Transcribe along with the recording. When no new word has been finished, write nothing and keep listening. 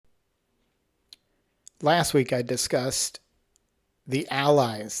Last week I discussed the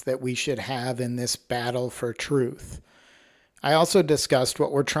allies that we should have in this battle for truth. I also discussed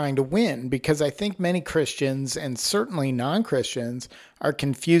what we're trying to win because I think many Christians and certainly non-Christians are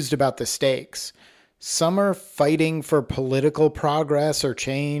confused about the stakes. Some are fighting for political progress or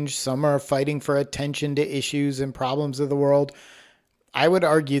change. Some are fighting for attention to issues and problems of the world. I would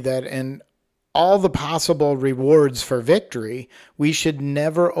argue that in all the possible rewards for victory, we should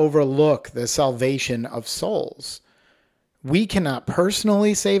never overlook the salvation of souls. We cannot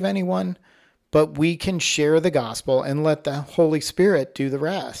personally save anyone, but we can share the gospel and let the Holy Spirit do the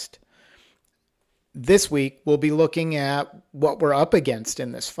rest. This week, we'll be looking at what we're up against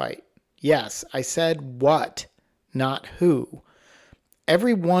in this fight. Yes, I said what, not who.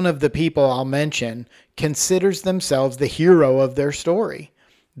 Every one of the people I'll mention considers themselves the hero of their story.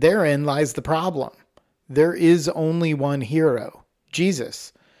 Therein lies the problem. There is only one hero,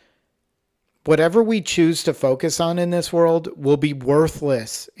 Jesus. Whatever we choose to focus on in this world will be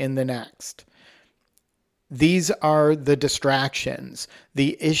worthless in the next. These are the distractions,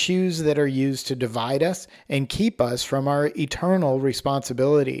 the issues that are used to divide us and keep us from our eternal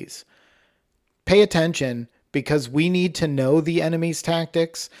responsibilities. Pay attention because we need to know the enemy's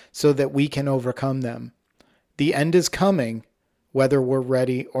tactics so that we can overcome them. The end is coming, whether we're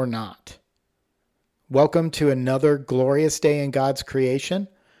ready or not. Welcome to another glorious day in God's creation.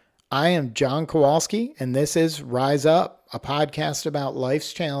 I am John Kowalski, and this is Rise Up, a podcast about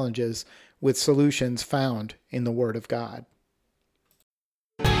life's challenges with solutions found in the Word of God.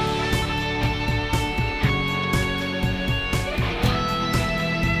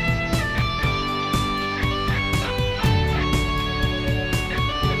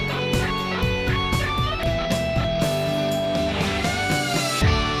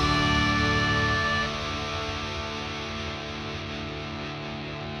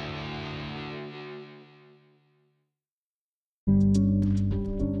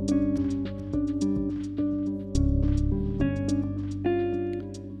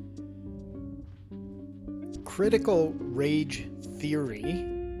 Critical Rage Theory,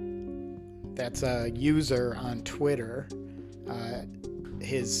 that's a user on Twitter.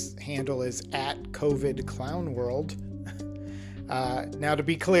 His handle is @COVIDClownWorld. Now, to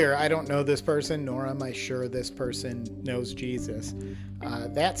be clear, I don't know this person, nor am I sure this person knows Jesus.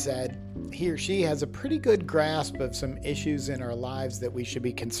 That said, he or she has a pretty good grasp of some issues in our lives that we should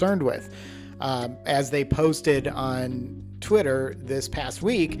be concerned with. As they posted on Twitter this past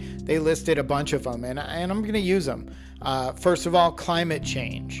week, they listed a bunch of them, and I'm going to use them. First of all, climate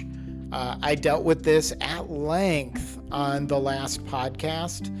change. I dealt with this at length on the last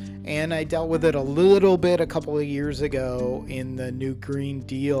podcast, and I dealt with it a little bit a couple of years ago in the New Green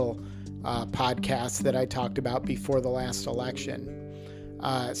Deal podcast that I talked about before the last election.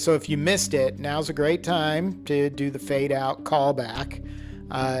 So if you missed it, now's a great time to do the fade out callback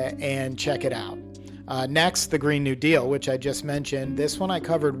and check it out. Next, the Green New Deal, which I just mentioned. This one I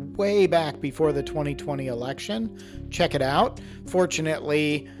covered way back before the 2020 election. Check it out.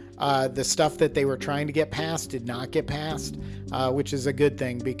 Fortunately, the stuff that they were trying to get passed did not get passed, which is a good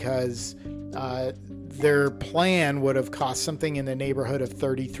thing because their plan would have cost something in the neighborhood of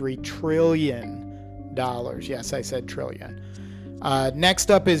 $33 trillion. Yes, I said trillion.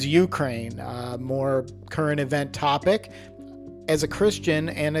 Next up is Ukraine, more current event topic. As a Christian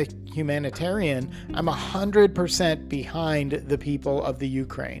and a humanitarian, I'm 100% behind the people of the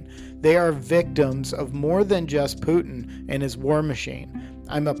Ukraine. They are victims of more than just Putin and his war machine.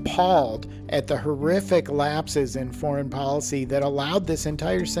 I'm appalled at the horrific lapses in foreign policy that allowed this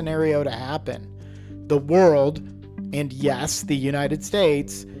entire scenario to happen. The world, and yes, the United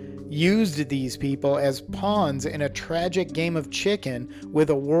States, used these people as pawns in a tragic game of chicken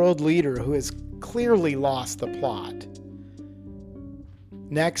with a world leader who has clearly lost the plot.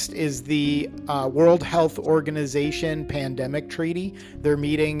 Next is the World Health Organization Pandemic Treaty. They're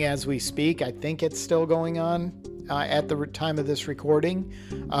meeting as we speak. I think it's still going on at the time of this recording.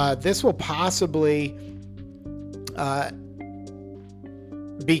 This will possibly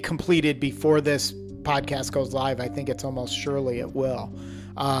be completed before this podcast goes live. I think it's almost surely it will.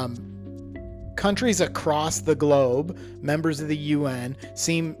 Countries across the globe, members of the UN,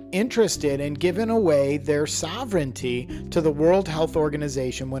 seem interested in giving away their sovereignty to the World Health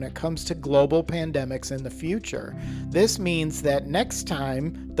Organization when it comes to global pandemics in the future. This means that next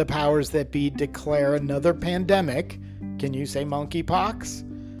time the powers that be declare another pandemic, can you say monkeypox?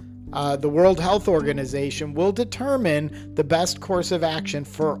 The World Health Organization will determine the best course of action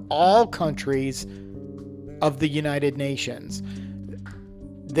for all countries of the United Nations.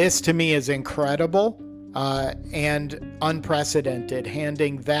 This to me is incredible and unprecedented,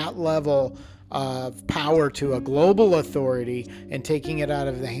 handing that level of power to a global authority and taking it out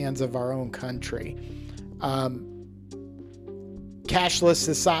of the hands of our own country. Cashless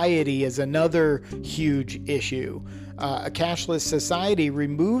society is another huge issue. A cashless society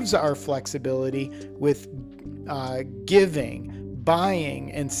removes our flexibility with giving,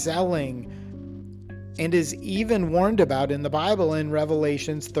 buying, and selling, and is even warned about in the Bible in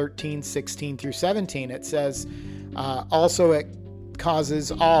Revelations 13:16-17. It says, also it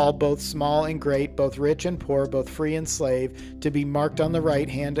causes all, both small and great, both rich and poor, both free and slave, to be marked on the right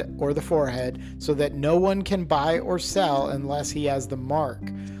hand or the forehead, so that no one can buy or sell unless he has the mark.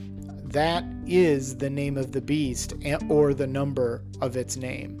 That is the name of the beast or the number of its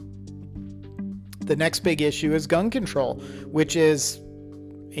name. The next big issue is gun control, which is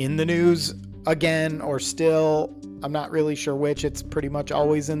in the news again, or still, I'm not really sure which. It's pretty much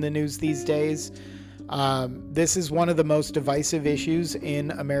always in the news these days. This is one of the most divisive issues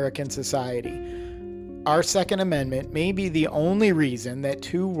in American society. Our Second Amendment may be the only reason that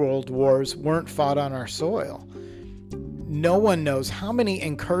 2 world wars weren't fought on our soil. No one knows how many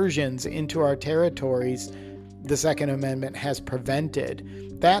incursions into our territories the Second Amendment has prevented.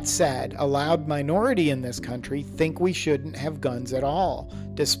 That said, a loud minority in this country think we shouldn't have guns at all,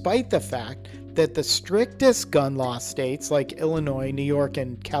 despite the fact that the strictest gun law states like Illinois, New York,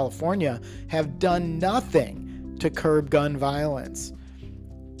 and California have done nothing to curb gun violence.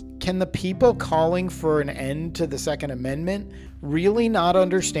 Can the people calling for an end to the Second Amendment really not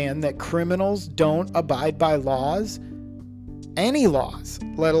understand that criminals don't abide by laws? Any laws,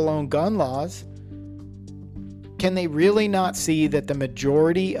 let alone gun laws? Can they really not see that the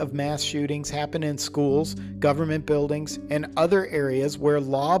majority of mass shootings happen in schools, government buildings, and other areas where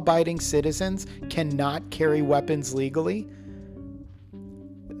law-abiding citizens cannot carry weapons legally?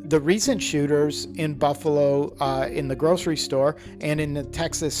 The recent shooters in Buffalo, in the grocery store, and in the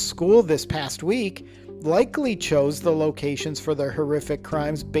Texas school this past week likely chose the locations for their horrific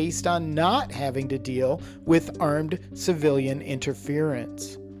crimes based on not having to deal with armed civilian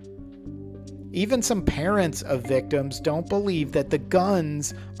interference. Even some parents of victims don't believe that the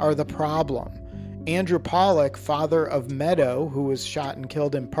guns are the problem. Andrew Pollock, father of Meadow, who was shot and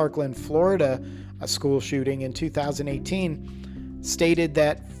killed in Parkland, Florida, a school shooting in 2018, stated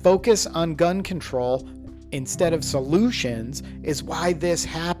that focus on gun control instead of solutions is why this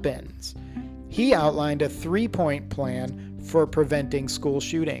happens. He outlined a 3-point plan for preventing school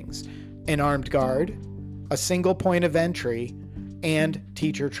shootings: an armed guard, a single point of entry, and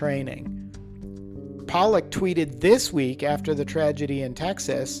teacher training. Pollock tweeted this week after the tragedy in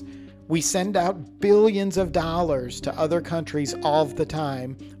Texas, "We send out billions of dollars to other countries all the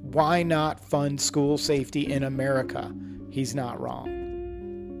time. Why not fund school safety in America?" He's not wrong.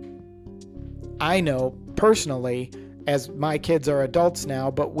 I know personally, as my kids are adults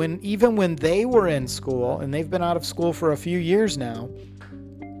now, but even when they were in school, and they've been out of school for a few years now,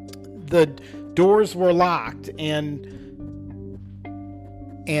 the doors were locked and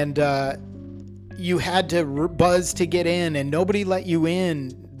you had to buzz to get in, and nobody let you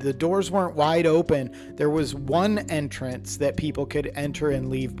in. The doors weren't wide open. There was one entrance that people could enter and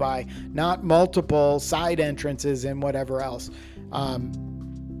leave by, not multiple side entrances and whatever else.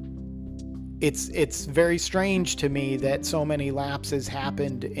 It's very strange to me that so many lapses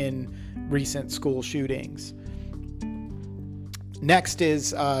happened in recent school shootings. Next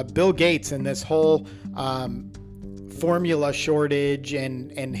is Bill Gates and this whole formula shortage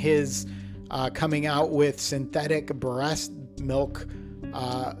and his coming out with synthetic breast milk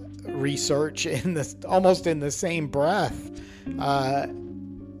research almost in the same breath.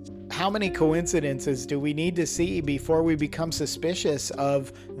 How many coincidences do we need to see before we become suspicious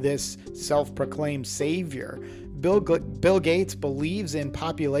of this self-proclaimed savior? Bill Gates believes in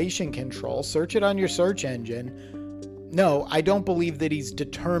population control. Search it on your search engine. No, I don't believe that he's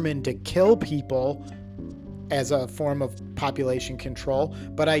determined to kill people as a form of population control,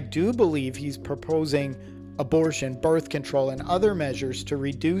 but I do believe he's proposing abortion, birth control, and other measures to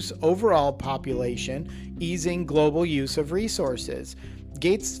reduce overall population, easing global use of resources.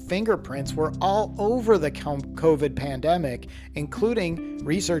 Gates' fingerprints were all over the COVID pandemic, including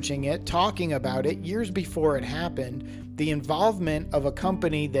researching it, talking about it years before it happened, the involvement of a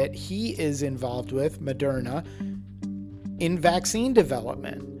company that he is involved with, Moderna, in vaccine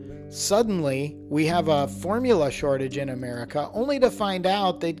development. Suddenly, we have a formula shortage in America, only to find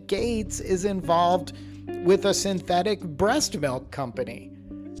out that Gates is involved with a synthetic breast milk company.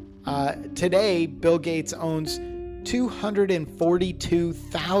 Today, Bill Gates owns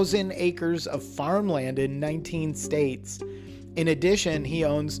 242,000 acres of farmland in 19 states. In addition, he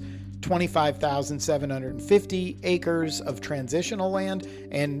owns 25,750 acres of transitional land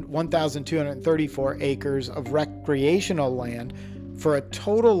and 1,234 acres of recreational land, for a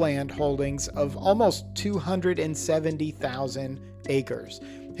total land holdings of almost 270,000 acres.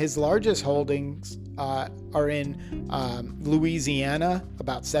 His largest holdings are in Louisiana,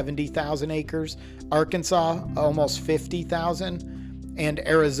 about 70,000 acres, Arkansas, almost 50,000, and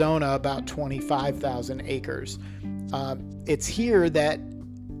Arizona, about 25,000 acres. It's here that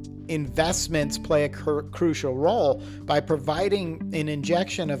investments play a crucial role. By providing an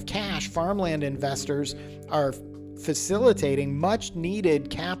injection of cash, farmland investors are facilitating much needed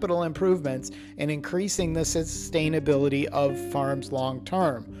capital improvements and increasing the sustainability of farms long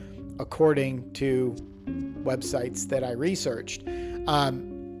term, according to websites that I researched.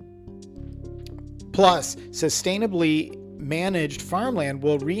 Plus, sustainably managed farmland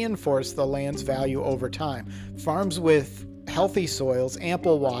will reinforce the land's value over time. Farms with healthy soils,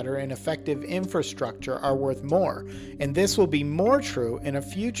 ample water, and effective infrastructure are worth more. And this will be more true in a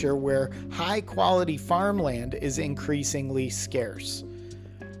future where high-quality farmland is increasingly scarce.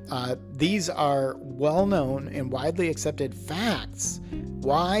 These are well-known and widely accepted facts.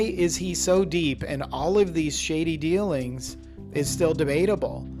 Why is he so deep in all of these shady dealings is still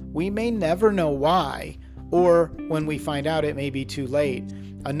debatable. We may never know why, or when we find out, it may be too late.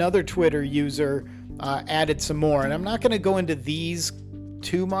 Another Twitter user added some more, and I'm not going to go into these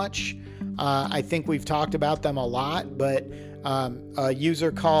too much. I think we've talked about them a lot, but a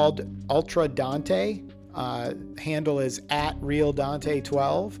user called Ultra Dante, handle is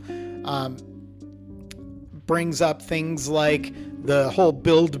 @RealDante12, brings up things like the whole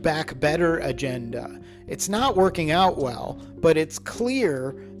Build Back Better agenda. It's not working out well, but it's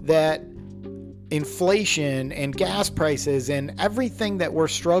clear that inflation and gas prices and everything that we're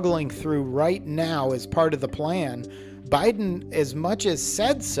struggling through right now is part of the plan. Biden as much as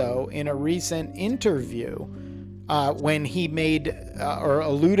said so in a recent interview when he made or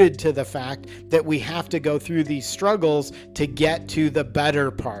alluded to the fact that we have to go through these struggles to get to the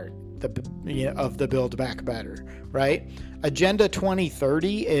better part of the Build Back Better, right? Agenda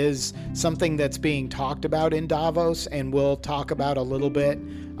 2030 is something that's being talked about in Davos, and we'll talk about a little bit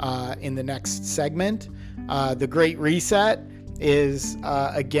in the next segment. The Great Reset is,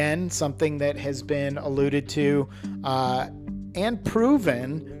 again, something that has been alluded to and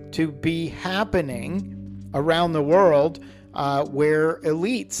proven to be happening around the world, where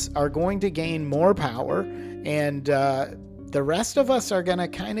elites are going to gain more power, and the rest of us are going to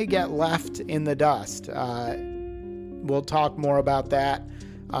kind of get left in the dust. We'll talk more about that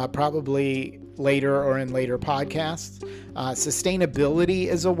probably later or in later podcasts. Sustainability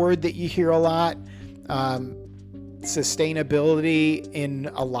is a word that you hear a lot. Sustainability in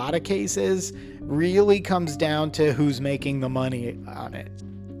a lot of cases really comes down to who's making the money on it,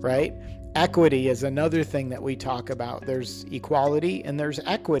 right? Equity is another thing that we talk about. There's equality and there's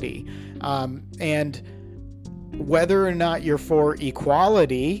equity. And whether or not you're for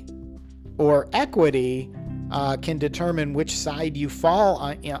equality or equity can determine which side you fall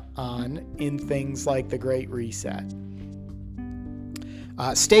on in things like the Great Reset.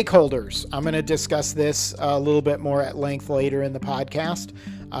 Stakeholders. I'm going to discuss this a little bit more at length later in the podcast.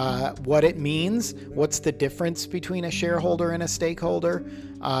 What it means, what's the difference between a shareholder and a stakeholder.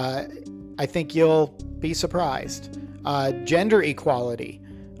 I think you'll be surprised. Gender equality.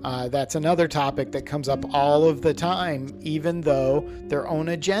 That's another topic that comes up all of the time, even though their own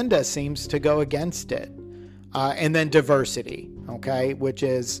agenda seems to go against it. And then diversity, okay, which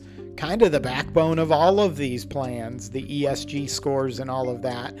is kind of the backbone of all of these plans. The ESG scores and all of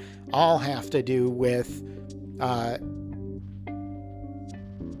that all have to do with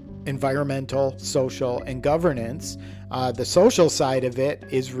environmental, social, and governance. The social side of it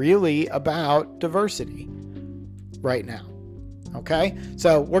is really about diversity right now. Okay,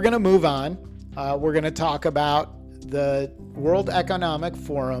 so we're going to move on. We're going to talk about the World Economic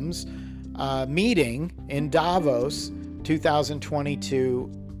Forum's meeting in Davos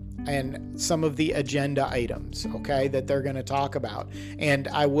 2022 and some of the agenda items, okay, that they're going to talk about. And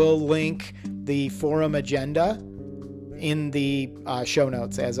I will link the forum agenda in the show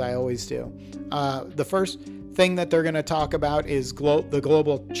notes, as I always do. The first thing that they're going to talk about is the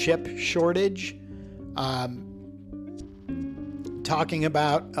global chip shortage, talking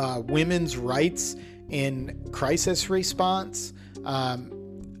about women's rights in crisis response.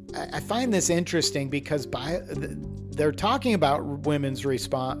 I find this interesting because they're talking about women's rights,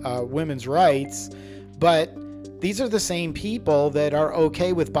 but These are the same people that are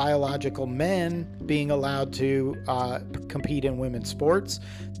okay with biological men being allowed to compete in women's sports.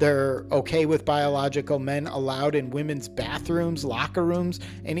 They're okay with biological men allowed in women's bathrooms, locker rooms,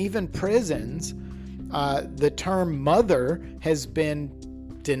 and even prisons. The term mother has been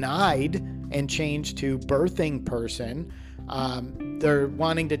denied and changed to birthing person. They're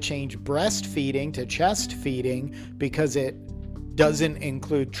wanting to change breastfeeding to chest feeding because it doesn't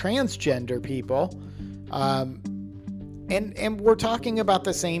include transgender people. And we're talking about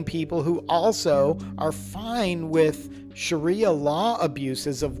the same people who also are fine with Sharia law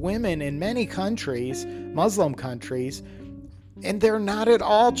abuses of women in many countries, Muslim countries, and they're not at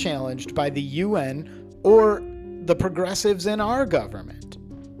all challenged by the UN or the progressives in our government.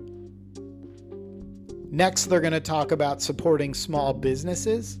 Next, they're going to talk about supporting small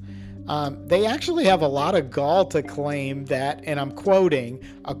businesses. They actually have a lot of gall to claim that, and I'm quoting,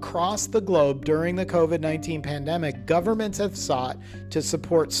 across the globe during the COVID-19 pandemic, governments have sought to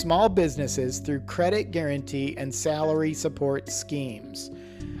support small businesses through credit guarantee and salary support schemes.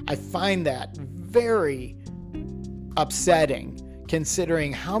 I find that very upsetting,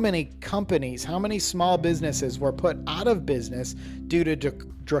 considering how many companies, how many small businesses were put out of business due to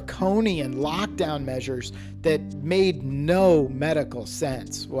draconian lockdown measures that made no medical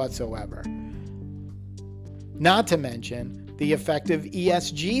sense whatsoever. Not to mention the effective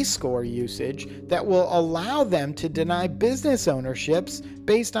ESG score usage that will allow them to deny business ownerships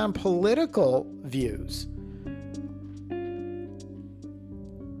based on political views.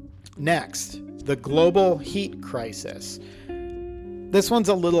 Next, the global heat crisis. This one's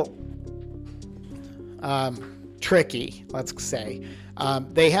a little tricky, let's say.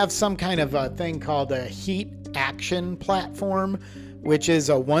 They have some kind of a thing called a heat action platform, which is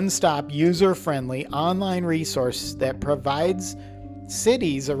a one-stop, user-friendly online resource that provides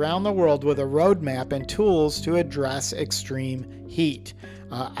cities around the world with a roadmap and tools to address extreme heat.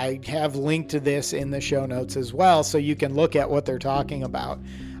 I have linked to this in the show notes as well, so you can look at what they're talking about.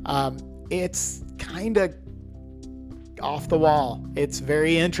 It's kind of off the wall. It's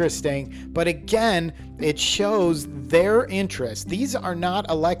very interesting, but again, it shows their interest. These are not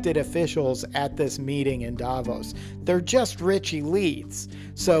elected officials at this meeting in Davos. They're just rich elites.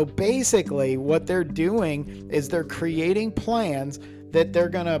 So basically what they're doing is they're creating plans that they're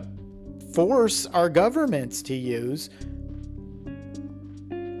going to force our governments to use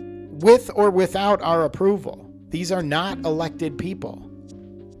with or without our approval. These are not elected people.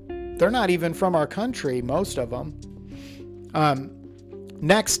 They're not even from our country, most of them.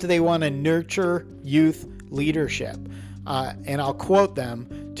 Next, they want to nurture youth leadership. And I'll quote them,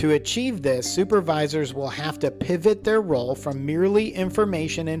 "To achieve this, supervisors will have to pivot their role from merely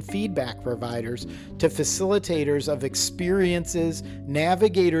information and feedback providers to facilitators of experiences,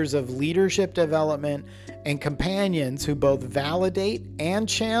 navigators of leadership development, and companions who both validate and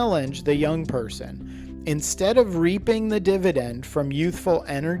challenge the young person. Instead of reaping the dividend from youthful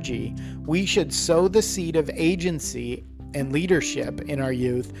energy, we should sow the seed of agency and leadership in our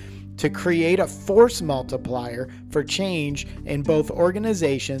youth to create a force multiplier for change in both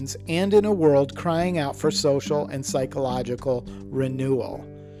organizations and in a world crying out for social and psychological renewal."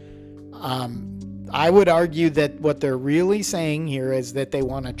 I would argue that what they're really saying here is that they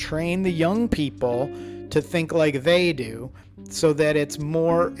want to train the young people to think like they do so that it's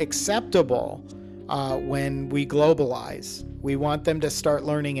more acceptable when we globalize. We want them to start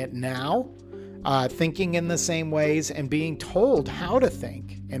learning it now, thinking in the same ways and being told how to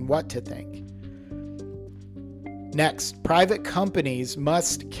think and what to think. Next, private companies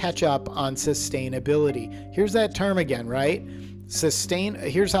must catch up on sustainability. Here's that term again, right?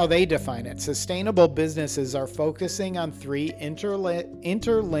 Here's how they define it. Sustainable businesses are focusing on three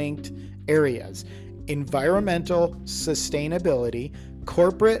interlinked areas: environmental sustainability,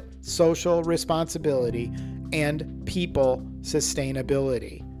 corporate social responsibility, and people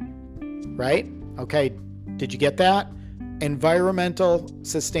sustainability. Right? Okay, did you get that? Environmental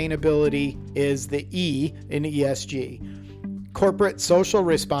sustainability is the E in ESG. Corporate social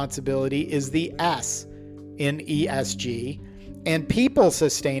responsibility is the S in ESG. And people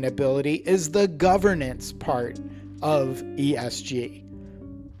sustainability is the governance part of ESG.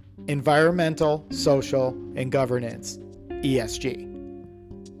 Environmental, social, and governance, ESG.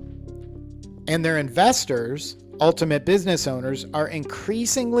 And their investors, ultimate business owners, are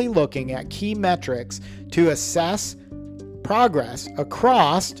increasingly looking at key metrics to assess progress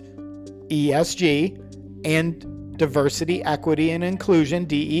across ESG and diversity, equity, and inclusion,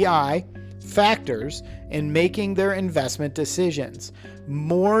 DEI, factors in making their investment decisions.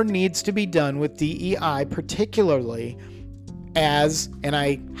 More needs to be done with DEI, particularly as, and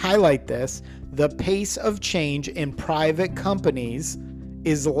I highlight this, the pace of change in private companies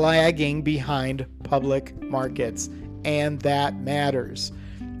is lagging behind public markets, and that matters.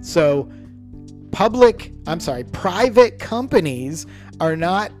 So private companies are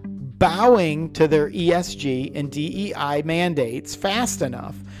not bowing to their ESG and DEI mandates fast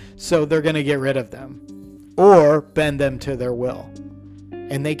enough, so they're going to get rid of them or bend them to their will.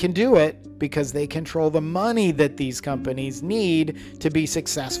 And they can do it because they control the money that these companies need to be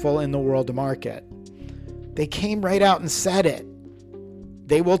successful in the world market. They came right out and said it.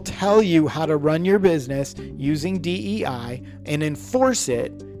 They will tell you how to run your business using DEI and enforce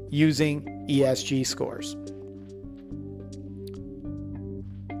it using ESG scores.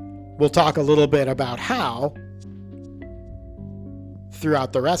 We'll talk a little bit about how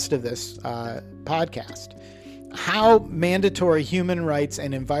throughout the rest of this podcast. How mandatory human rights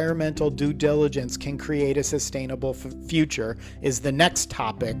and environmental due diligence can create a sustainable future is the next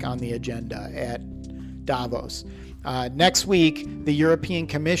topic on the agenda at Davos. Next week, the European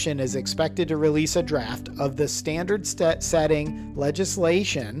Commission is expected to release a draft of the standard-setting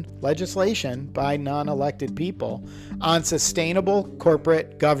legislation by non-elected people on sustainable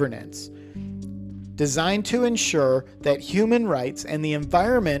corporate governance, designed to ensure that human rights and the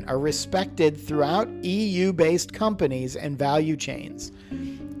environment are respected throughout EU-based companies and value chains.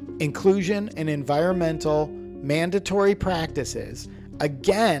 Inclusion and environmental mandatory practices,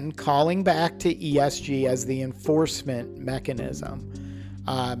 again calling back to ESG as the enforcement mechanism.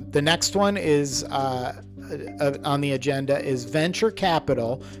 The next one is on the agenda is venture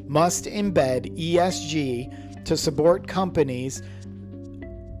capital must embed ESG to support companies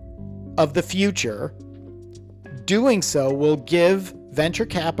of the future. Doing so will give venture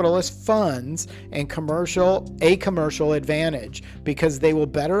capitalist funds and commercial advantage because they will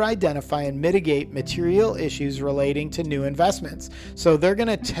better identify and mitigate material issues relating to new investments. So they're going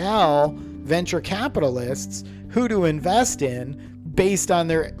to tell venture capitalists who to invest in based on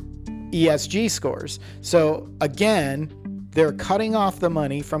their ESG scores. So again, they're cutting off the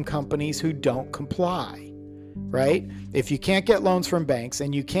money from companies who don't comply, right? If you can't get loans from banks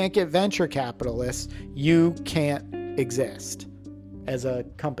and you can't get venture capitalists, you can't exist as a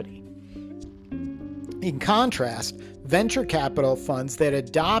company. In contrast, venture capital funds that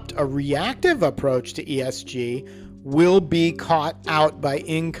adopt a reactive approach to ESG will be caught out by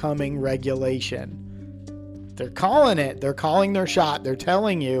incoming regulation. They're calling it. They're calling their shot. They're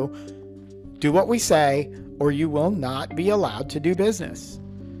telling you, do what we say, or you will not be allowed to do business.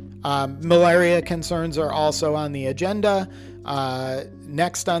 Malaria concerns are also on the agenda.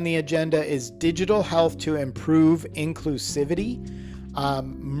 Next on the agenda is digital health to improve inclusivity.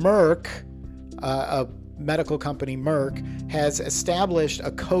 Merck, a medical company Merck, has established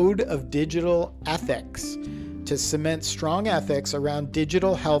a code of digital ethics to cement strong ethics around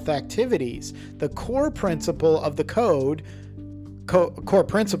digital health activities. The core principles of the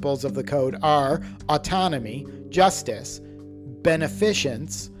code are autonomy, justice,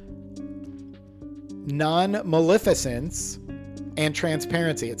 beneficence, non-maleficence, and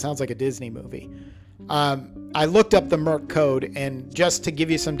transparency. It sounds like a Disney movie. I looked up the Merck code, and just to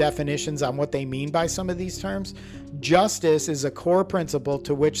give you some definitions on what they mean by some of these terms, justice is a core principle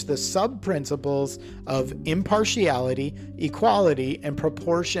to which the sub-principles of impartiality, equality, and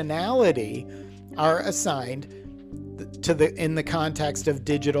proportionality are assigned in the context of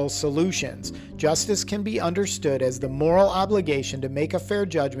digital solutions. Justice can be understood as the moral obligation to make a fair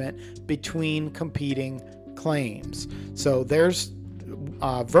judgment between competing claims. So there's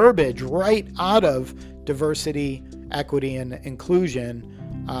verbiage right out of diversity, equity, and inclusion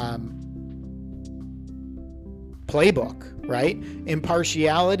playbook, right?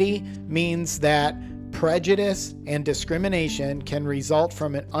 Impartiality means that prejudice and discrimination can result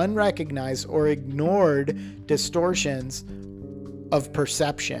from an unrecognized or ignored distortions of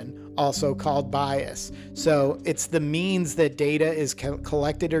perception, also called bias. So it's the means that data is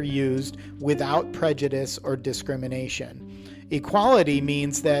collected or used without prejudice or discrimination. Equality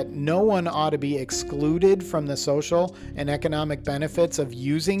means that no one ought to be excluded from the social and economic benefits of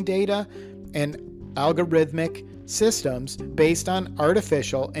using data and algorithmic systems based on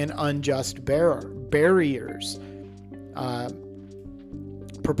artificial and unjust barriers.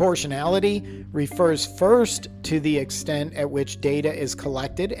 Proportionality refers first to the extent at which data is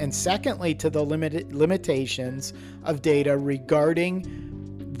collected, and secondly to the limitations of data regarding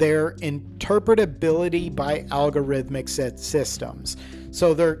their interpretability by algorithmic systems.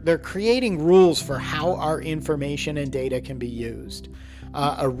 So they're creating rules for how our information and data can be used.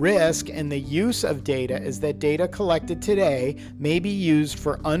 A risk in the use of data is that data collected today may be used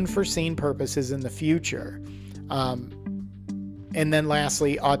for unforeseen purposes in the future. And then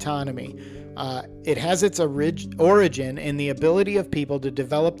lastly, autonomy. It has its origin in the ability of people to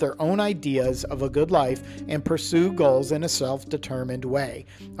develop their own ideas of a good life and pursue goals in a self-determined way.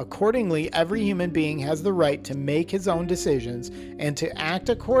 Accordingly, every human being has the right to make his own decisions and to act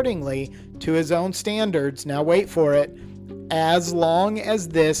accordingly to his own standards. Now wait for it. As long as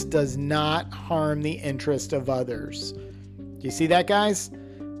this does not harm the interest of others. Do you see that, guys?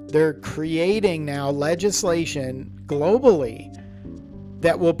 They're creating now legislation globally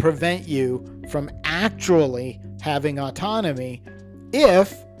that will prevent you from actually having autonomy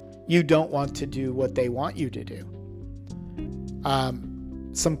if you don't want to do what they want you to do.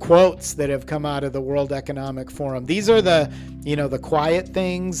 Some quotes that have come out of the World Economic Forum. These are the quiet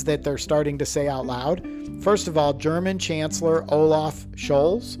things that they're starting to say out loud. First of all, German Chancellor Olaf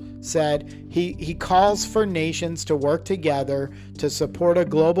Scholz said he calls for nations to work together to support a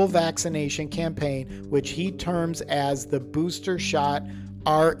global vaccination campaign, which he terms as the booster shot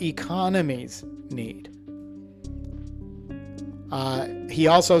our economies need. He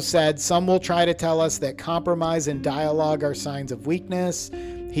also said some will try to tell us that compromise and dialogue are signs of weakness.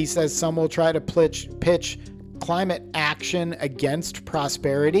 He says some will try to pitch climate action against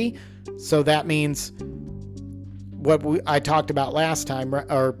prosperity. So that means what I talked about last time,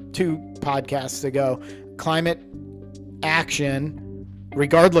 or 2 podcasts ago, climate action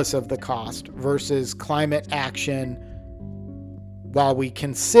regardless of the cost versus climate action while we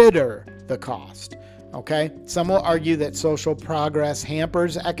consider the cost. Okay? Some will argue that social progress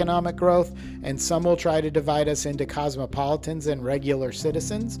hampers economic growth, and some will try to divide us into cosmopolitans and regular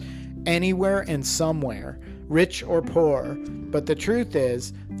citizens, anywhere and somewhere, rich or poor. But the truth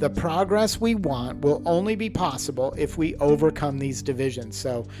is, the progress we want will only be possible if we overcome these divisions.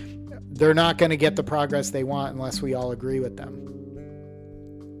 So they're not going to get the progress they want unless we all agree with them.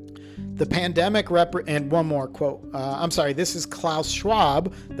 The pandemic and one more quote. This is Klaus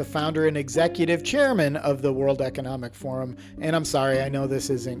Schwab, the founder and executive chairman of the World Economic Forum. And I'm sorry, I know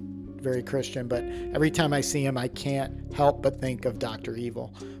this isn't very Christian, but every time I see him, I can't help but think of Dr.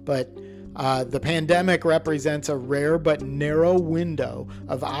 Evil. But the pandemic represents a rare but narrow window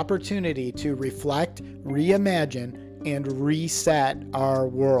of opportunity to reflect, reimagine, and reset our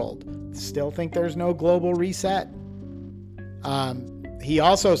world. Still think there's no global reset? He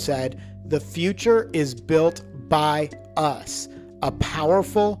also said, the future is built by us, a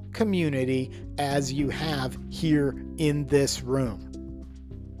powerful community as you have here in this room.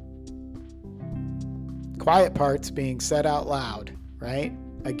 Quiet parts being said out loud, right?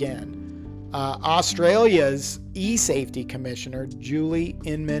 Again. Australia's e-safety commissioner, Julie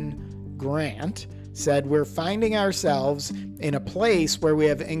Inman Grant, said we're finding ourselves in a place where we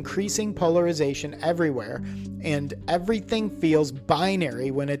have increasing polarization everywhere and everything feels binary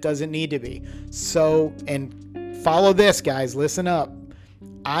when it doesn't need to be. So, and follow this, guys, listen up.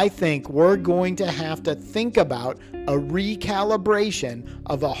 I think we're going to have to think about a recalibration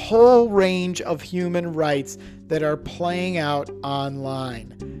of a whole range of human rights that are playing out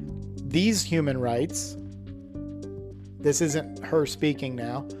online. These human rights, this isn't her speaking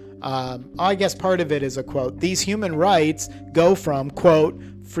now, I guess part of it is a quote. These human rights go from, quote,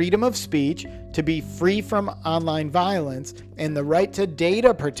 freedom of speech to be free from online violence and the right to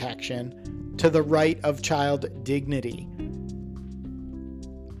data protection to the right of child dignity.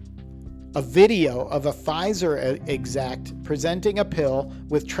 A video of a Pfizer exec presenting a pill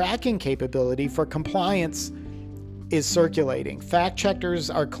with tracking capability for compliance is circulating. Fact checkers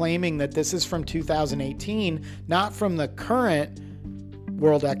are claiming that this is from 2018, not from the current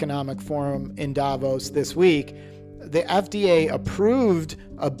World Economic Forum in Davos this week. The FDA approved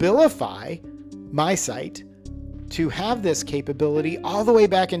Abilify, MySite, to have this capability all the way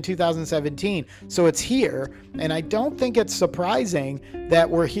back in 2017. So it's here, and I don't think it's surprising that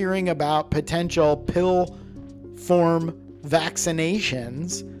we're hearing about potential pill form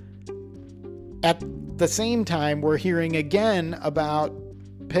vaccinations. At the same time, we're hearing again about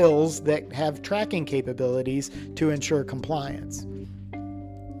pills that have tracking capabilities to ensure compliance.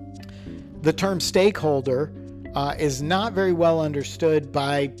 The term stakeholder is not very well understood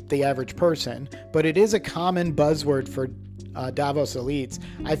by the average person, but it is a common buzzword for Davos elites.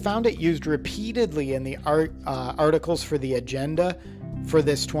 I found it used repeatedly in the articles for the agenda for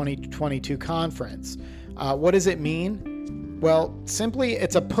this 2022 conference. What does it mean? Well, simply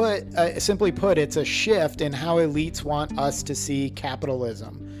put, it's a shift in how elites want us to see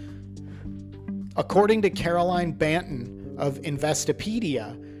capitalism. According to Caroline Banton of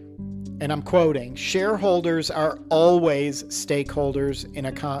Investopedia, and I'm quoting, shareholders are always stakeholders in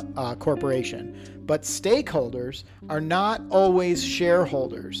a corporation, but stakeholders are not always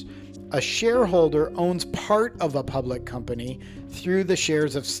shareholders. A shareholder owns part of a public company through the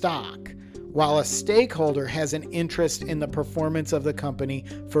shares of stock, while a stakeholder has an interest in the performance of the company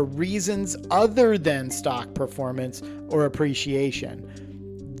for reasons other than stock performance or appreciation.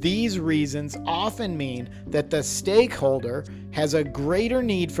 These reasons often mean that the stakeholder has a greater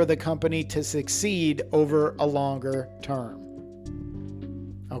need for the company to succeed over a longer term.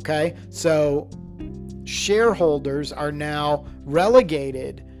 Okay, so shareholders are now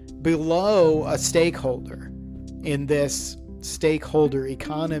relegated below a stakeholder in this stakeholder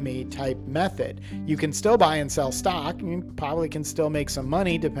economy type method. You can still buy and sell stock. You probably can still make some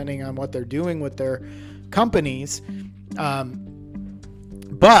money depending on what they're doing with their companies.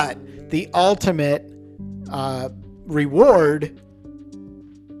 But the ultimate reward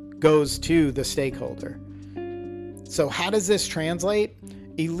goes to the stakeholder. So how does this translate?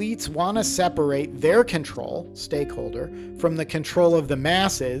 Elites want to separate their control, stakeholder, from the control of the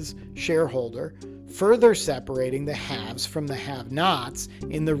masses, shareholder, further separating the haves from the have-nots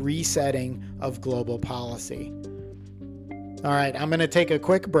in the resetting of global policy. All right, I'm going to take a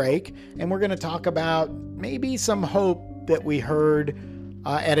quick break, and we're going to talk about maybe some hope that we heard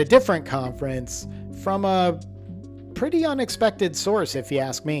at a different conference from a pretty unexpected source, if you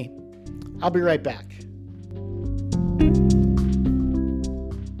ask me. I'll be right back.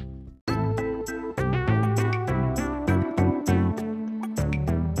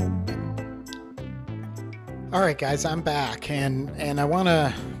 All right, guys, I'm back, and I want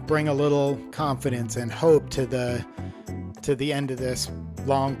to bring a little confidence and hope to the end of this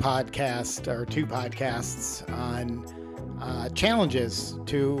long podcast, or 2 podcasts on challenges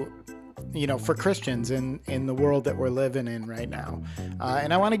to, for Christians in the world that we're living in right now.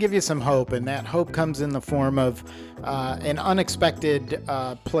 And I want to give you some hope, and that hope comes in the form of an unexpected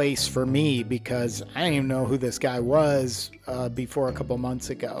place for me, because I didn't even know who this guy was before a couple months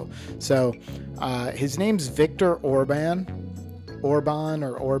ago. So his name's Viktor Orban.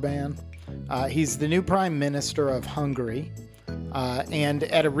 He's the new Prime Minister of Hungary. And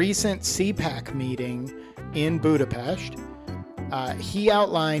at a recent CPAC meeting in Budapest, he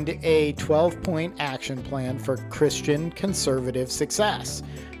outlined a 12-point action plan for Christian conservative success.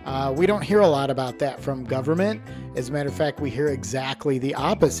 We don't hear a lot about that from government. As a matter of fact, we hear exactly the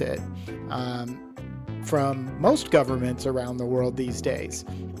opposite from most governments around the world these days.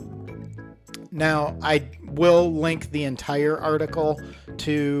 Now, I will link the entire article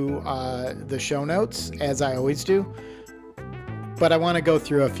to the show notes, as I always do, but I want to go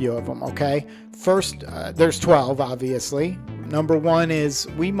through a few of them, okay? First, there's 12, obviously. Number 1 is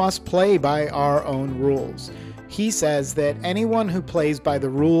we must play by our own rules. He says that anyone who plays by the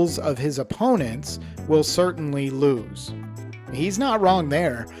rules of his opponents will certainly lose. He's not wrong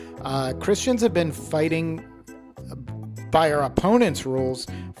there. Christians have been fighting by our opponents' rules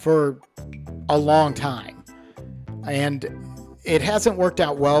for a long time, and it hasn't worked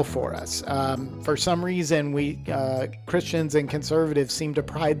out well for us. For some reason, we Christians and conservatives seem to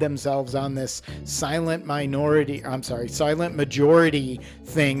pride themselves on this silent majority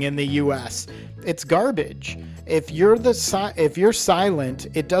thing in the U.S. It's garbage. If you're silent,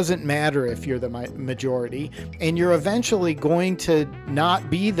 it doesn't matter if you're the majority, and you're eventually going to not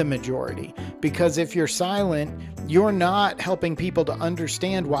be the majority, because if you're silent, you're not helping people to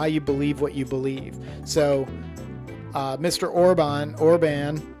understand why you believe what you believe. So Mr. Orban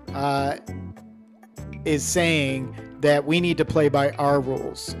is saying that we need to play by our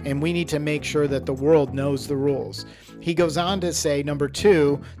rules, and we need to make sure that the world knows the rules. He goes on to say, number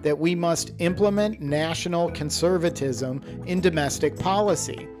 2, that we must implement national conservatism in domestic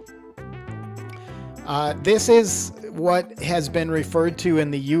policy. This is what has been referred to in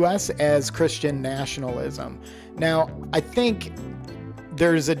the U.S. as Christian nationalism. Now, I think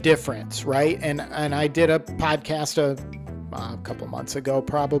there's a difference, right? And I did a podcast a couple months ago,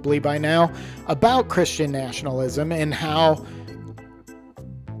 probably by now, about Christian nationalism and how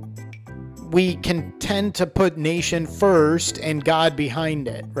we can tend to put nation first and God behind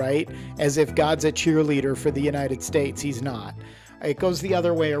it, right? As if God's a cheerleader for the United States. He's not. It goes the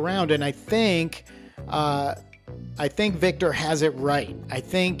other way around, and I think Viktor has it right. I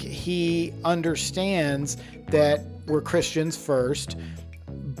think he understands that we're Christians first,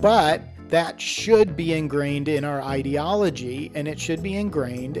 but that should be ingrained in our ideology, and it should be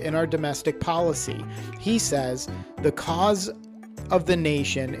ingrained in our domestic policy. He says the cause of the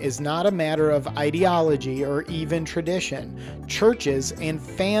nation is not a matter of ideology or even tradition. Churches and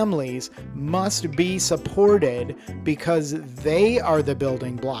families must be supported because they are the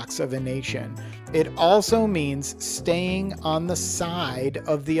building blocks of a nation. It also means staying on the side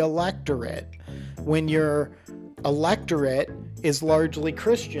of the electorate. When your electorate is largely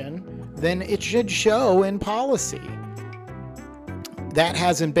Christian, then it should show in policy. That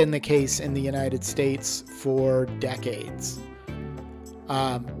hasn't been the case in the United States for decades,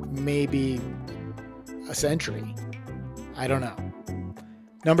 maybe a century. I don't know.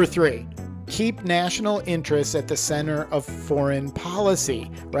 Number 3, keep national interests at the center of foreign policy,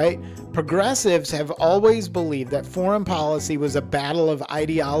 right? Progressives have always believed that foreign policy was a battle of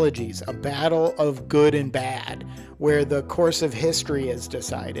ideologies, a battle of good and bad, where the course of history is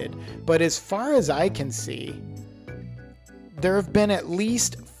decided. But as far as I can see, there have been at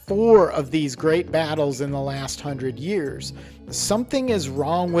least 4 of these great battles in the last 100 years. Something is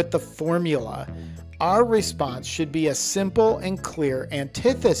wrong with the formula. Our response should be a simple and clear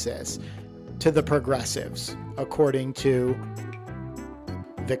antithesis to the progressives, according to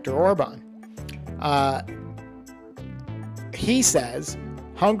Viktor Orban. He says,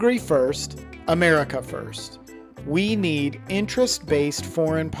 Hungary first, America first. We need interest-based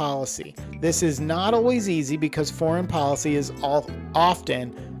foreign policy. This is not always easy because foreign policy is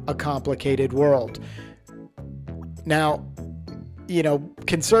often a complicated world. Now,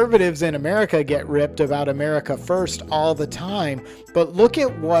 conservatives in America get ripped about America first all the time, but look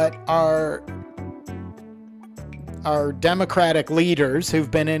at what our Democratic leaders who've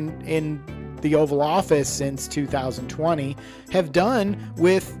been in the Oval Office since 2020 have done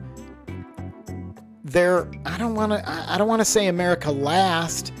with their, I don't want to say America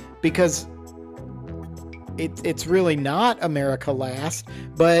last, because it's really not America last,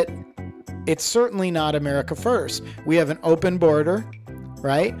 but it's certainly not America first. We have an open border,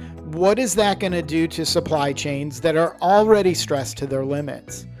 right? What is that going to do to supply chains that are already stressed to their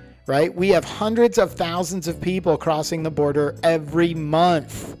limits, right? We have hundreds of thousands of people crossing the border every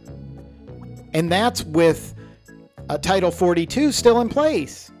month. And that's with Title 42 still in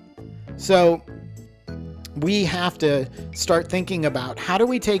place. So we have to start thinking about how do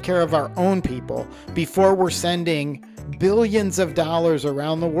we take care of our own people before we're sending billions of dollars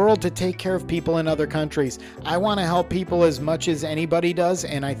around the world to take care of people in other countries. I want to help people as much as anybody does,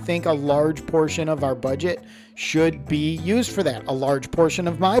 and I think a large portion of our budget should be used for that. A large portion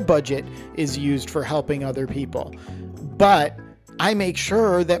of my budget is used for helping other people. But I make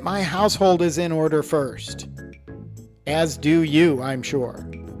sure that my household is in order first, as do you, I'm sure.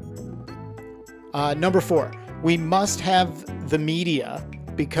 Number 4, we must have the media,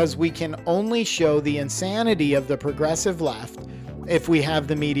 because we can only show the insanity of the progressive left if we have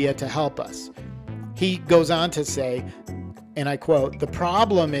the media to help us. He goes on to say, and I quote, "The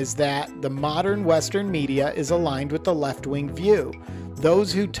problem is that the modern Western media is aligned with the left-wing view.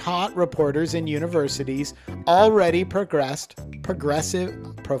 Those who taught reporters in universities already professed progressive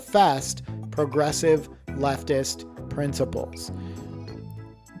leftist principles."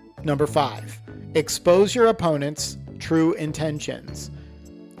 Number 5, expose your opponent's true intentions.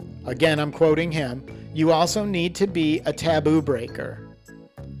 Again, I'm quoting him. "You also need to be a taboo breaker."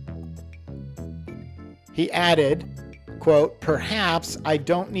 He added, quote, "Perhaps I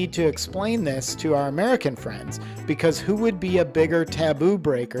don't need to explain this to our American friends, because who would be a bigger taboo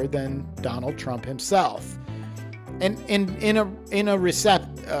breaker than Donald Trump himself?" And in a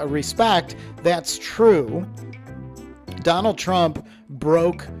respect, that's true. Donald Trump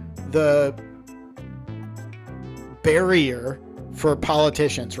broke the barrier for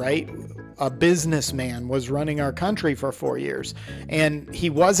politicians, right? A businessman was running our country for 4 years, and he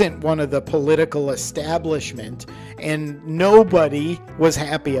wasn't one of the political establishment, and nobody was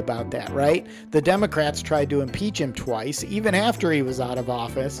happy about that, right? The Democrats tried to impeach him twice, even after he was out of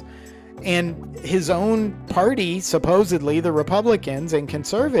office, and his own party, supposedly the Republicans and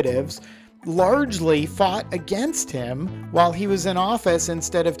conservatives, largely fought against him while he was in office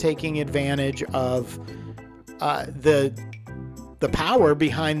instead of taking advantage of the power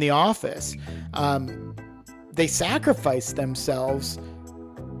behind the office. They sacrificed themselves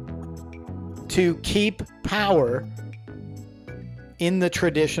to keep power in the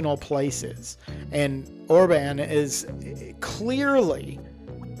traditional places. And Orban is clearly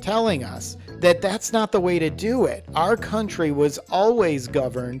telling us that that's not the way to do it. Our country was always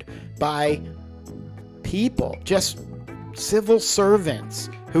governed by people, just civil servants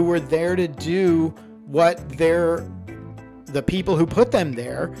who were there to do what the people who put them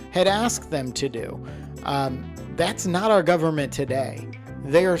there had asked them to do. That's not our government today.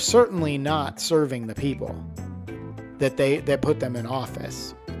 They are certainly not serving the people that put them in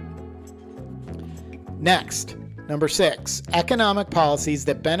office. Next, number 6, economic policies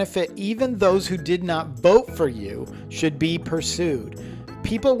that benefit even those who did not vote for you should be pursued.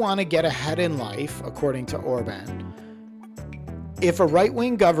 People want to get ahead in life, according to Orban. If a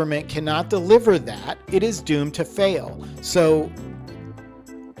right-wing government cannot deliver that, it is doomed to fail. So,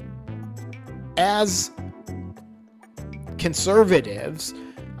 as conservatives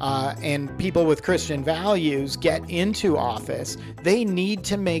and people with Christian values get into office, they need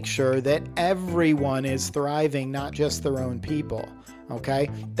to make sure that everyone is thriving, not just their own people. Okay?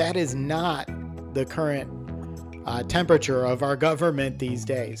 That is not the current temperature of our government these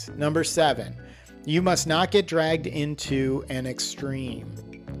days. Number 7, you must not get dragged into an extreme.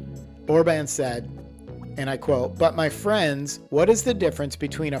 Orban said, and I quote, "But my friends, what is the difference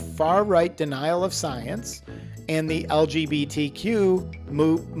between a far-right denial of science and the LGBTQ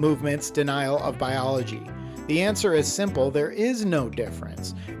movement's denial of biology? The answer is simple. There is no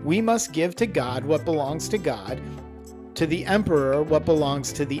difference. We must give to God what belongs to God, to the emperor what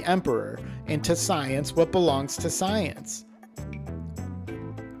belongs to the emperor, and to science what belongs to science."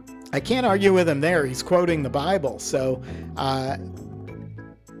 I can't argue with him there. He's quoting the Bible. So I'm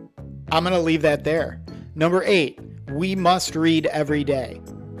going to leave that there. Number 8, we must read every day.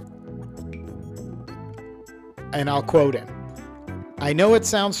 And I'll quote him. "I know it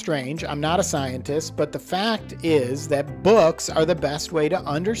sounds strange. I'm not a scientist, but the fact is that books are the best way to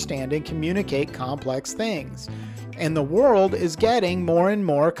understand and communicate complex things. And the world is getting more and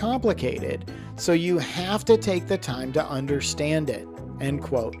more complicated. So you have to take the time to understand it." End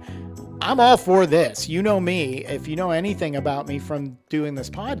quote. I'm all for this. You know me. If you know anything about me from doing this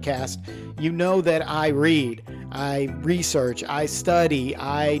podcast, you know that I read, I research, I study,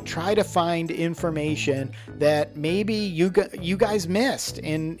 I try to find information that maybe you guys missed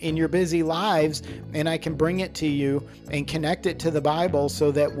in your busy lives, and I can bring it to you and connect it to the Bible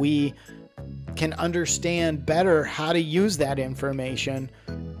so that we can understand better how to use that information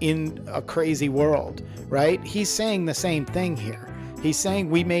in a crazy world, right? He's saying the same thing here. He's saying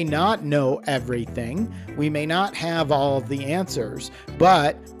we may not know everything, we may not have all of the answers,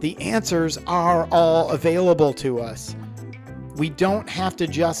 but the answers are all available to us. We don't have to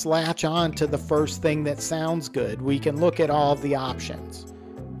just latch on to the first thing that sounds good. We can look at all of the options.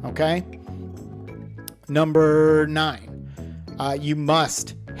 Okay? Number 9, you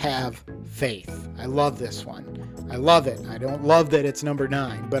must have faith. I love this one. I love it. I don't love that it's number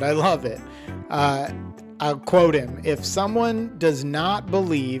 9, but I love it. I'll quote him. "If someone does not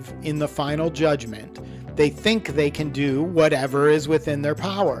believe in the final judgment, they think they can do whatever is within their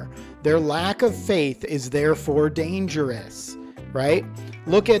power. Their lack of faith is therefore dangerous," right?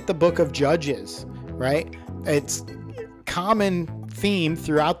 Look at the book of Judges, right? It's common theme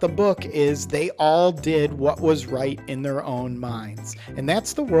throughout the book is they all did what was right in their own minds. And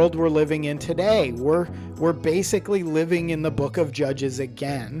that's the world we're living in today. We're basically living in the book of Judges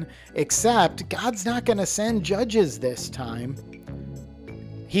again, except God's not going to send judges this time.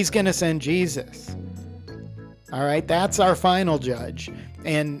 He's going to send Jesus. All right, that's our final judge.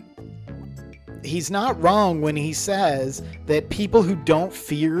 And he's not wrong when he says that people who don't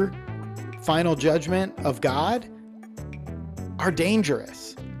fear final judgment of God are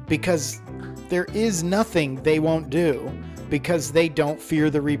dangerous, because there is nothing they won't do because they don't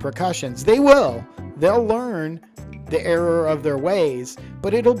fear the repercussions. They'll learn the error of their ways,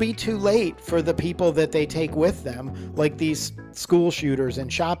 but it'll be too late for the people that they take with them, like these school shooters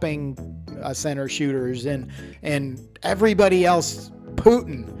and shopping center shooters and everybody else,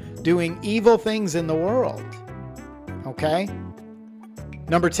 Putin, doing evil things in the world. Okay?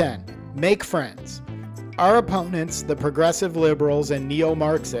 Number 10, make friends. Our opponents, the progressive liberals and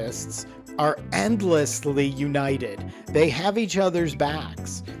neo-Marxists, are endlessly united. They have each other's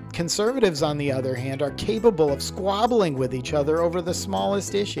backs. Conservatives, on the other hand, are capable of squabbling with each other over the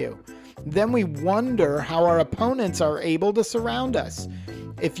smallest issue. Then we wonder how our opponents are able to surround us.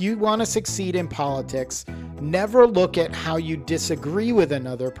 If you want to succeed in politics, never look at how you disagree with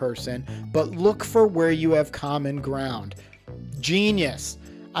another person, but look for where you have common ground. Genius.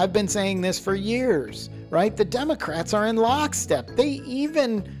 I've been saying this for years, right? The Democrats are in lockstep. They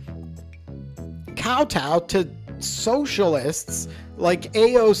even kowtow to socialists like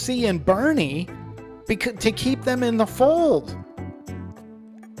AOC and Bernie to keep them in the fold.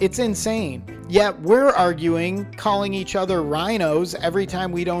 It's insane. Yet we're arguing, calling each other rhinos every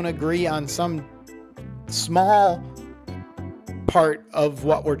time we don't agree on some small part of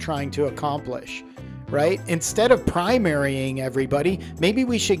what we're trying to accomplish. Right? Instead of primarying everybody, maybe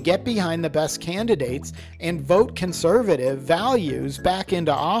we should get behind the best candidates and vote conservative values back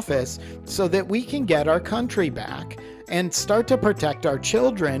into office so that we can get our country back and start to protect our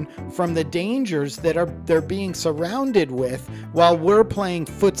children from the dangers that they're being surrounded with while we're playing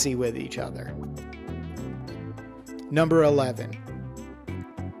footsie with each other. Number 11,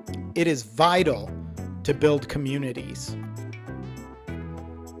 it is vital to build communities.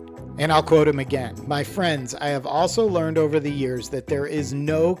 And I'll quote him again. My friends, I have also learned over the years that there is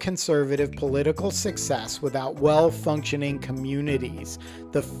no conservative political success without well-functioning communities.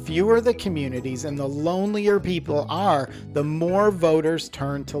 The fewer the communities and the lonelier people are, the more voters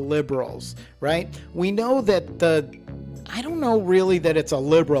turn to liberals, right? We know that I don't know really that it's a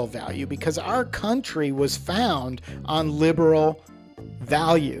liberal value, because our country was found on liberal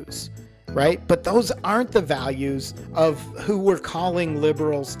values, right? But those aren't the values of who we're calling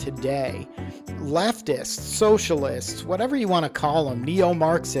liberals today. Leftists, socialists, whatever you want to call them,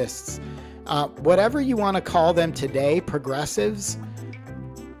 neo-Marxists, whatever you want to call them today, progressives,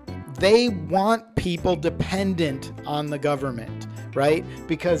 they want people dependent on the government, right?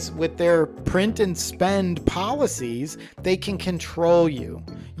 Because with their print and spend policies, they can control you.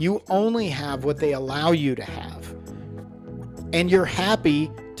 You only have what they allow you to have. And you're happy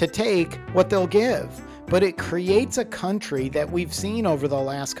to take what they'll give. But it creates a country that we've seen over the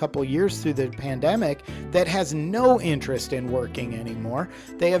last couple years through the pandemic that has no interest in working anymore.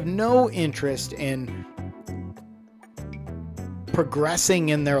 They have no interest in progressing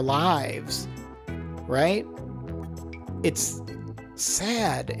in their lives, right? It's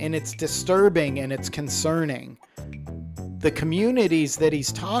sad and it's disturbing and it's concerning. The communities that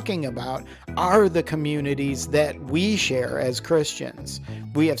he's talking about are the communities that we share as Christians.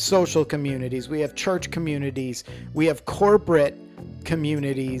 We have social communities, we have church communities, we have corporate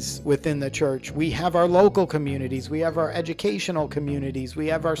communities within the church, we have our local communities, we have our educational communities, we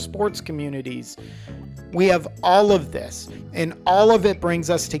have our sports communities. We have all of this, and all of it brings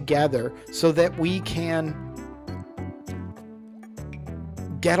us together so that we can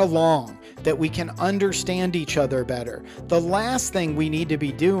get along, that we can understand each other better. The last thing we need to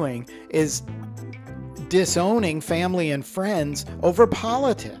be doing is disowning family and friends over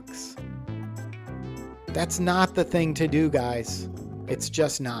politics. That's not the thing to do, guys. It's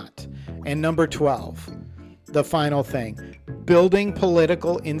just not. And number 12, the final thing. Building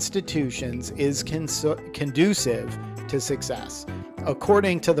political institutions is conducive to success.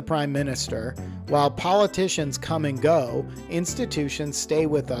 According to the Prime Minister, while politicians come and go, institutions stay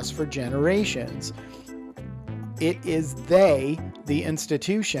with us for generations. It is they, the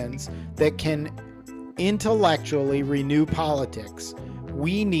institutions, that can intellectually renew politics.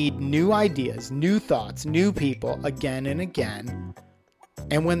 We need new ideas, new thoughts, new people again and again.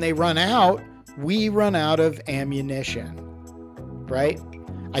 And when they run out, we run out of ammunition, right?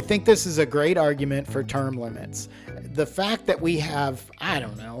 I think this is a great argument for term limits. The fact that we have, I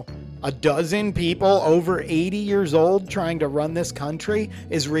don't know, a dozen people over 80 years old trying to run this country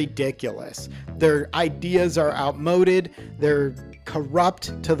is ridiculous. Their ideas are outmoded. They're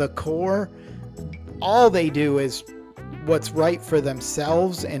corrupt to the core. All they do is what's right for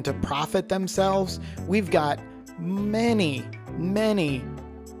themselves and to profit themselves. We've got many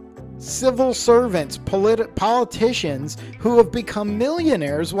civil servants, politicians who have become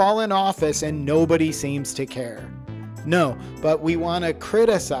millionaires while in office, and nobody seems to care. No, but we want to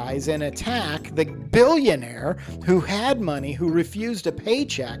criticize and attack the billionaire who had money, who refused a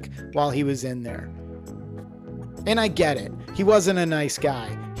paycheck while he was in there. And I get it. He wasn't a nice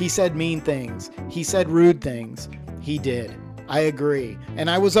guy. He said mean things. He said rude things. He did. I agree. And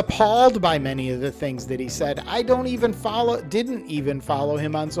I was appalled by many of the things that he said. I didn't even follow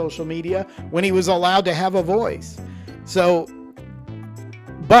him on social media when he was allowed to have a voice. So,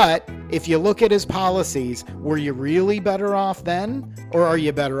 but if you look at his policies, were you really better off then, or are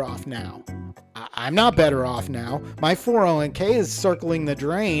you better off now? I'm not better off now. My 401k is circling the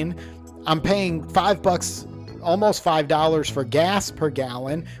drain. I'm paying $5, almost $5 for gas per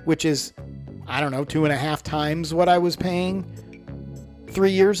gallon, which is, I don't know, 2.5 times what I was paying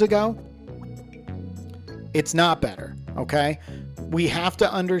 3 years ago. It's not better, okay? We have to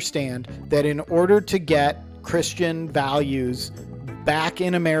understand that in order to get Christian values back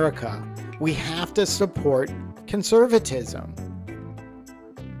in America, we have to support conservatism.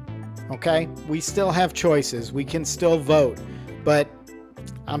 Okay? We still have choices. We can still vote. But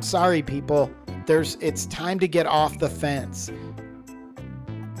I'm sorry, people. It's time to get off the fence.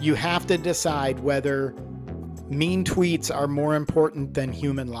 You have to decide whether mean tweets are more important than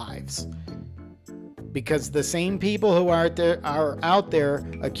human lives. Because the same people who are out there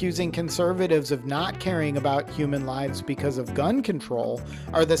accusing conservatives of not caring about human lives because of gun control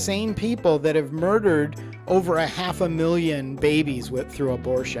are the same people that have murdered over 500,000 babies through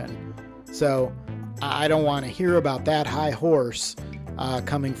abortion. So I don't want to hear about that high horse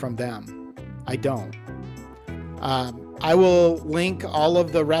coming from them. I don't. I will link all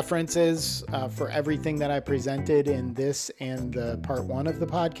of the references for everything that I presented in this and the part 1 of the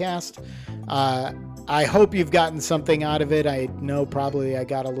podcast. I hope you've gotten something out of it. I know probably I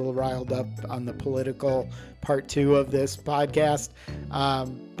got a little riled up on the political part 2 of this podcast,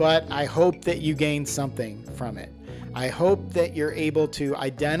 but I hope that you gain something from it. I hope that you're able to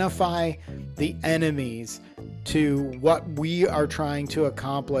identify the enemies to what we are trying to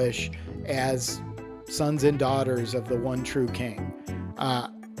accomplish as sons and daughters of the one true King.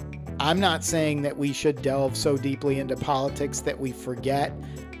 I'm not saying that we should delve so deeply into politics that we forget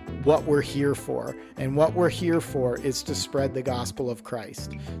what we're here for. And what we're here for is to spread the gospel of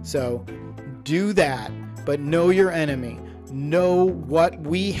Christ. So do that, but know your enemy. Know what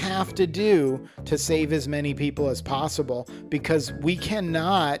we have to do to save as many people as possible, because we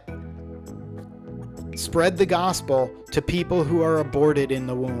cannot spread the gospel to people who are aborted in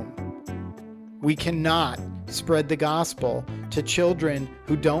the womb. We cannot spread the gospel to children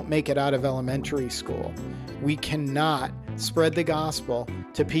who don't make it out of elementary school. We cannot spread the gospel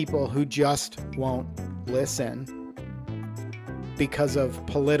to people who just won't listen because of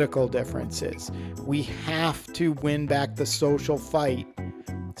political differences. We have to win back the social fight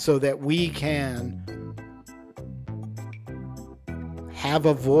so that we can have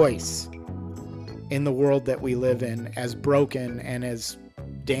a voice in the world that we live in, as broken and as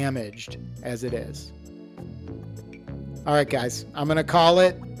damaged as it is. All right, guys, I'm going to call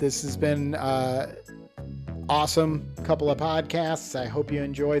it. This has been awesome couple of podcasts. I hope you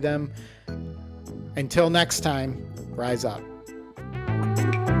enjoy them. Until next time, rise up.